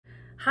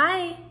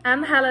Hi,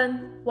 I'm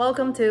Helen.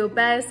 Welcome to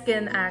Bare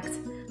Skin Act.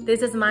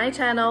 This is my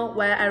channel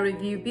where I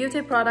review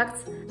beauty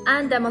products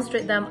and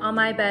demonstrate them on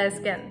my bare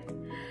skin.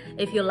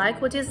 If you like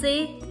what you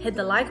see, hit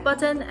the like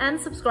button and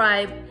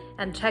subscribe,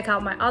 and check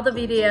out my other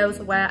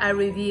videos where I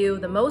review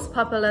the most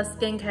popular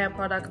skincare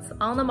products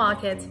on the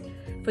market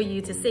for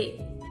you to see.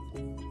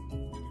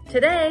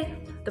 Today,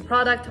 the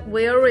product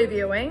we're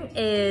reviewing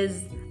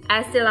is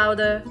Estee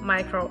Lauder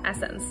Micro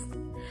Essence.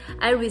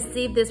 I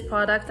received this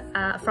product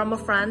from a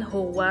friend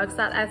who works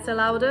at Estee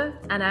Lauder,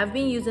 and I've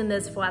been using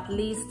this for at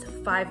least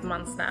 5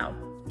 months now.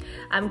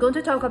 I'm going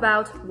to talk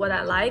about what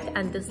I like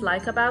and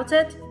dislike about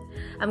it.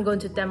 I'm going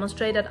to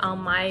demonstrate it on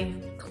my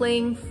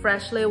clean,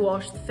 freshly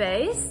washed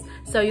face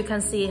so you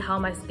can see how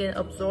my skin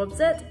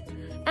absorbs it.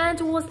 And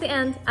towards the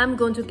end, I'm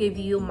going to give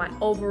you my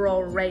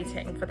overall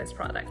rating for this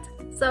product.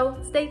 So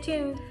stay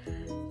tuned.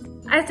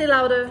 Estee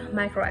Lauder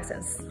Micro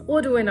Essence.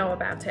 What do we know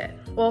about it?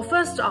 Well,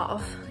 first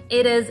off,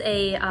 it is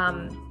a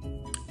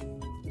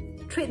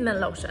treatment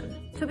lotion.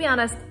 To be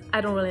honest, I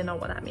don't really know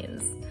what that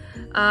means.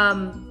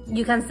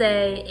 You can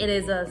say it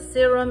is a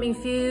serum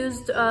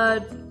infused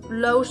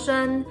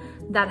lotion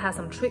that has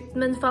some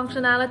treatment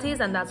functionalities,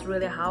 and that's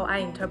really how I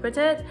interpret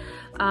it.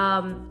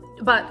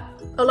 But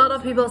a lot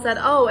of people said,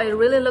 oh, it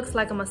really looks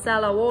like a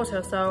micellar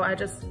water, so I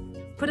just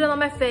put it on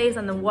my face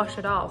and then wash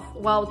it off.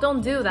 Well,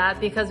 don't do that,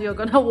 because you're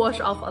gonna wash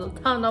off a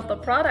ton of the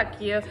product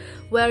here,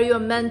 where you're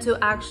meant to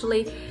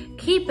actually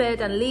keep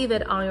it and leave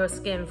it on your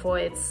skin for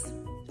its,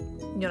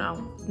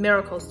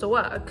 miracles to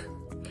work.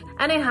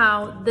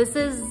 Anyhow, this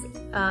is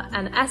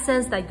an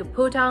essence that you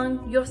put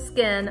on your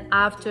skin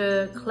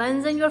after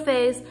cleansing your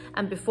face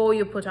and before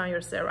you put on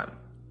your serum.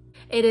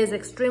 It is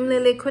extremely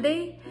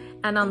liquidy,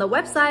 and on the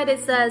website it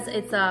says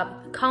it's a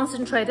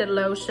concentrated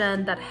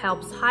lotion that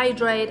helps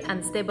hydrate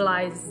and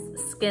stabilize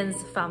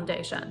skin's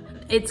foundation.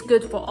 It's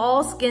good for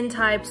all skin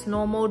types,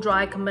 normal,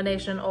 dry,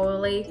 combination,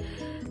 oily.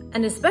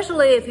 And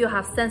especially if you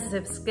have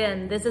sensitive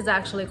skin, this is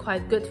actually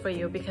quite good for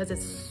you because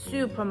it's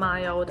super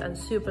mild and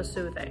super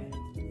soothing.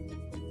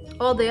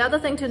 Well, the other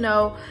thing to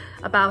know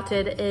about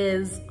it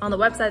is on the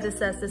website it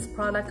says this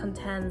product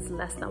contains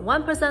less than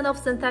 1% of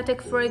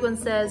synthetic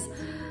fragrances.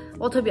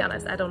 Well, to be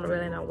honest, I don't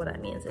really know what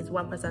that means. Is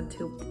 1%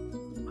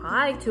 too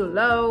high, too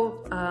low?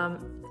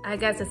 I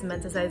guess it's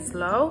meant to say it's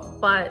low,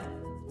 but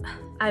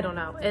I don't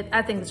know.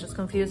 I think it's just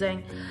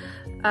confusing.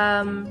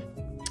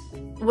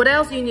 What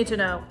else you need to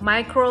know?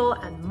 Micro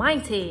and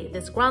Mighty,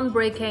 this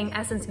groundbreaking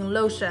essencing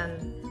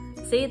lotion.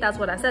 See, that's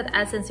what I said,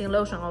 essencing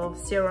lotion or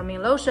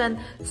seruming lotion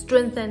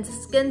strengthens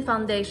skin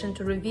foundation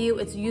to reveal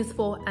its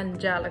youthful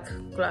angelic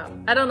glow.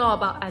 I don't know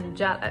about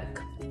angelic,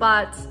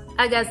 but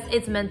I guess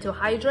it's meant to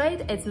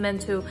hydrate. It's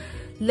meant to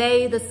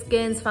lay the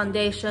skin's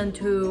foundation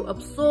to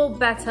absorb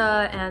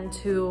better and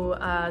to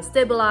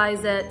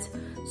stabilize it.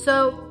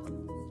 So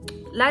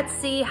let's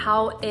see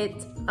how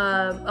it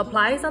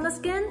applies on the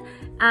skin,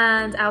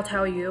 and I'll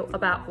tell you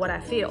about what I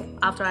feel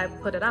after I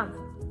put it on.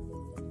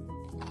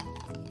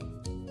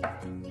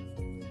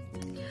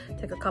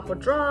 Take a couple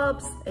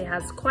drops. It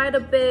has quite a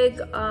big,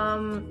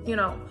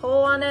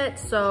 hole on it,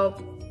 so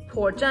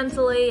pour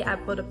gently. I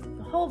put a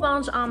whole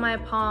bunch on my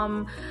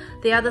palm.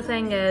 The other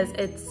thing is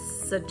it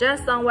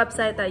suggests on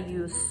website that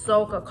you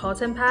soak a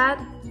cotton pad,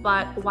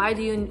 but why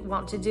do you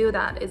want to do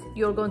that?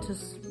 You're going to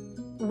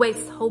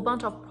waste a whole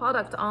bunch of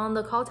product on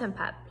the cotton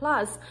pad.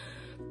 Plus,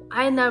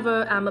 I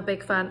never am a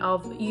big fan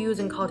of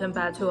using cotton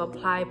pad to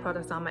apply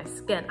products on my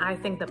skin. I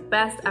think the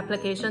best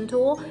application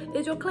tool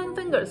is your clean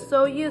fingers,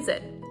 so use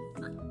it.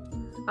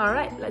 All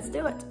right, let's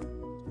do it.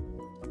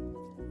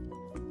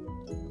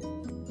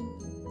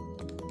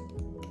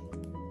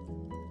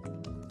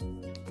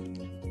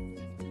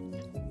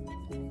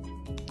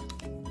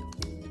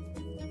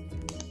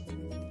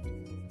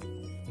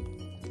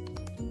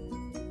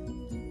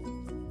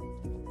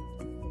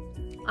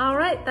 All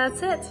right,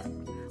 that's it.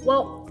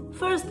 Well,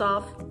 first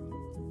off,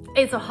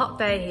 it's a hot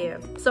day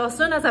here. So as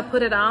soon as I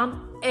put it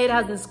on, it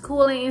has this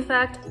cooling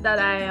effect that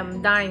I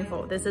am dying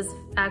for. This is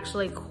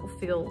actually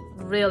feel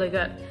really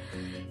good.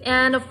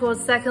 And of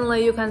course,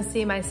 secondly, you can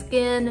see my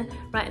skin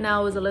right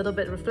now is a little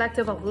bit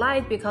reflective of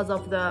light because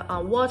of the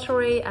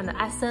watery and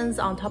the essence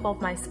on top of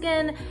my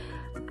skin.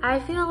 I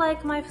feel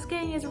like my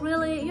skin is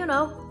really,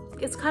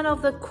 it's kind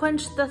of the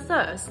quench the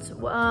thirst.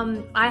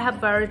 I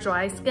have very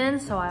dry skin,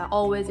 so I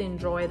always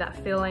enjoy that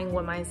feeling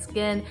when my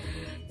skin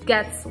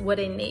gets what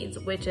it needs,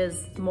 which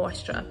is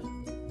moisture.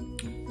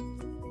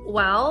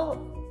 Well,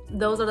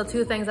 those are the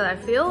two things that I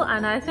feel,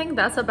 and I think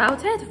that's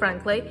about it,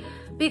 frankly,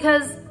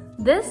 because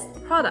this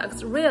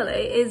product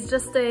really is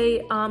just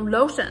a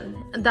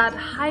lotion that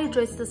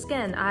hydrates the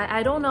skin.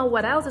 I don't know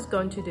what else it's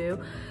going to do.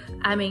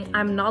 I mean,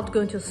 I'm not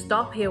going to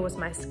stop here with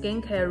my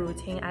skincare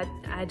routine.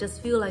 I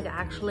just feel like I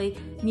actually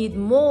need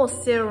more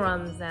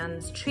serums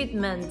and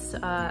treatments,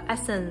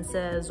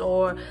 essences,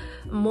 or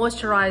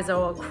moisturizer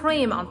or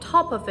cream on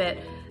top of it.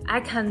 I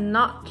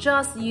cannot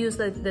just use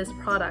this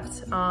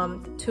product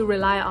to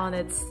rely on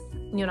its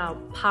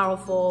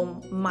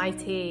powerful,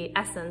 mighty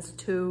essence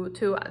to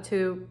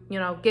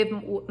give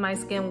my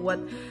skin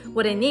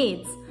what it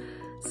needs.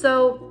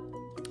 So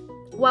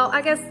Well,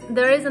 I guess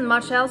there isn't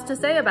much else to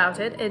say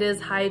about it. It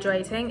is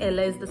hydrating. It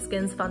lays the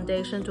skin's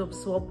foundation to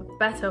absorb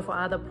better for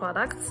other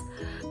products.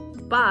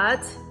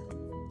 But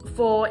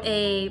for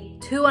a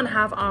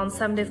 2.5 ounce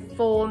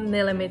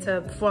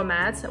 74mm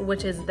format,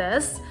 which is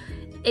this,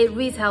 it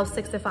retails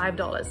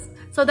 $65.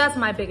 So that's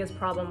my biggest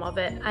problem of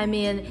it. I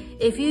mean,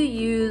 if you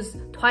use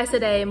twice a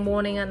day,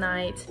 morning and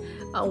night,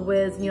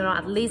 with, you know,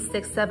 at least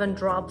 6-7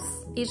 drops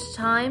each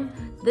time,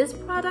 this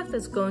product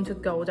is going to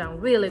go down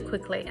really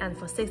quickly. And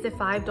for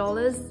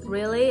 $65,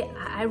 really,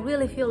 I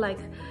really feel like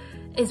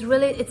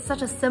it's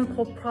such a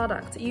simple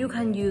product. You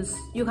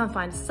can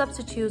find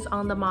substitutes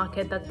on the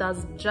market that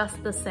does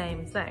just the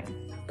same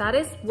thing. That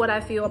is what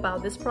I feel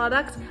about this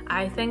product.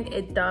 I think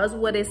it does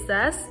what it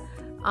says.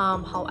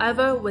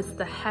 However, with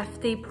the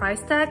hefty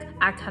price tag,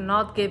 I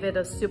cannot give it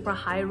a super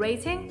high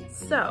rating.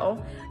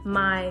 So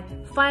my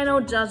final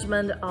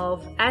judgment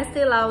of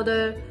Estee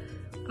Lauder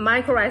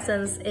Micro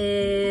Essence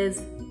is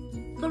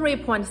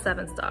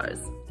 3.7 stars.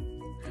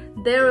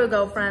 There we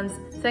go, friends.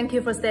 Thank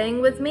you for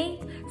staying with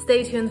me.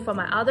 Stay tuned for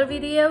my other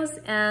videos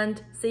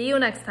and see you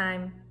next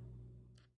time.